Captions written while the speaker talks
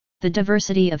The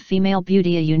Diversity of Female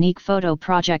Beauty, a unique photo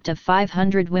project of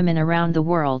 500 women around the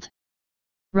world.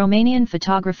 Romanian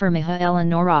photographer Mihaela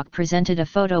Noroc presented a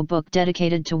photo book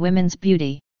dedicated to women's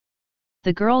beauty.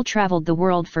 The girl traveled the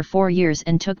world for 4 years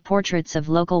and took portraits of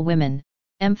local women,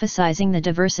 emphasizing the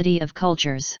diversity of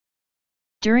cultures.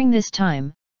 During this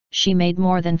time, she made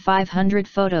more than 500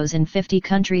 photos in 50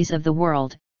 countries of the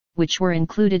world, which were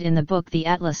included in the book The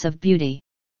Atlas of Beauty.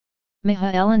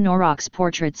 Mihaela Noroc's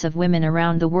portraits of women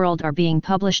around the world are being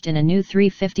published in a new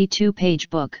 352-page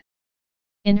book.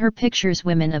 In her pictures,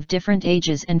 women of different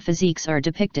ages and physiques are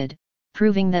depicted,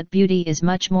 proving that beauty is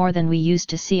much more than we used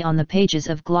to see on the pages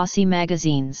of glossy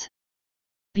magazines.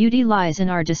 Beauty lies in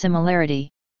our dissimilarity.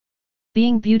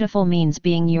 Being beautiful means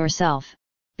being yourself,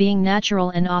 being natural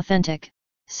and authentic,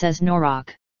 says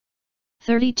Noroc.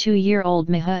 32-year-old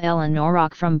Mihaela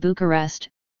Noroc from Bucharest,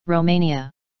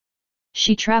 Romania.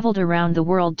 She traveled around the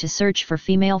world to search for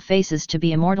female faces to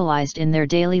be immortalized in their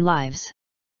daily lives.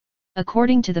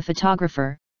 According to the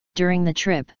photographer, during the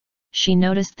trip, she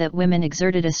noticed that women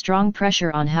exerted a strong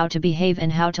pressure on how to behave and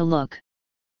how to look.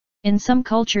 In some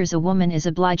cultures, a woman is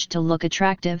obliged to look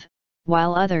attractive,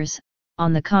 while others,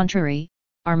 on the contrary,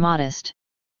 are modest.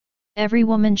 Every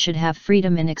woman should have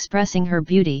freedom in expressing her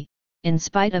beauty, in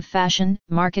spite of fashion,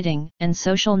 marketing, and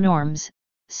social norms,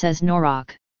 says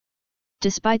Noroc.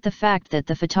 Despite the fact that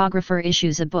the photographer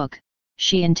issues a book,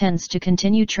 she intends to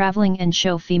continue traveling and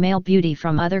show female beauty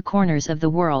from other corners of the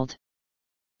world.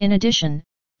 In addition,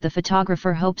 the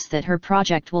photographer hopes that her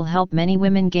project will help many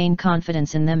women gain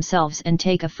confidence in themselves and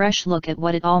take a fresh look at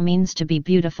what it all means to be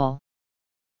beautiful.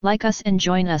 Like us and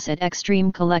join us at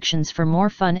Extreme Collections for more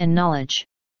fun and knowledge.